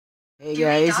Hey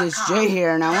guys, it's Jay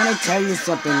here, and I want to tell you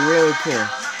something really cool.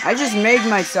 I just made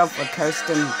myself a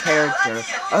custom character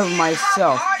of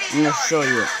myself. I'm going to show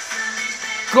you.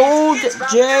 Gold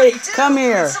Jay, come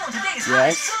here.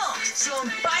 Yes.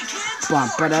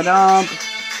 Bump ba da dum.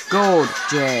 Gold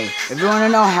Jay. If you want to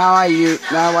know how I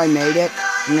made it,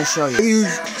 I'm going to show you. I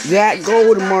used that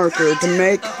gold marker to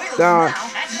make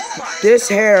this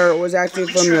hair was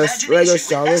actually from the Lego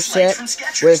Star Wars set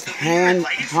with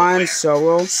Han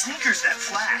Solo,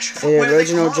 the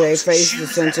original J face, the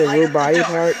sensitive body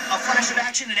part.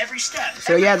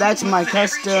 So yeah, that's my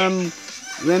custom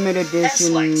limited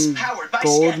edition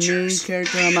gold me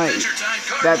character.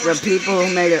 That the people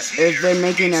who made it, if they're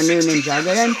making a new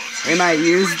Ninjago game, they might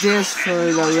use this for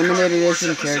the limited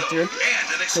edition character,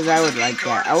 because I would like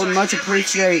that. I would much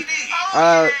appreciate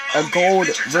a gold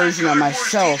version of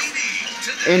myself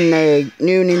in the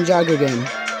new Ninjago game.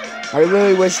 I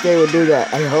really wish they would do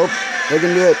that. I hope they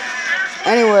can do it.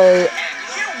 Anyway,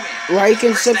 like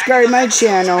and subscribe my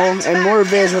channel, and more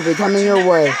vids will be coming your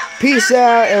way. Peace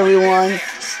out, everyone,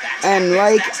 and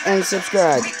like and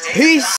subscribe. Peace!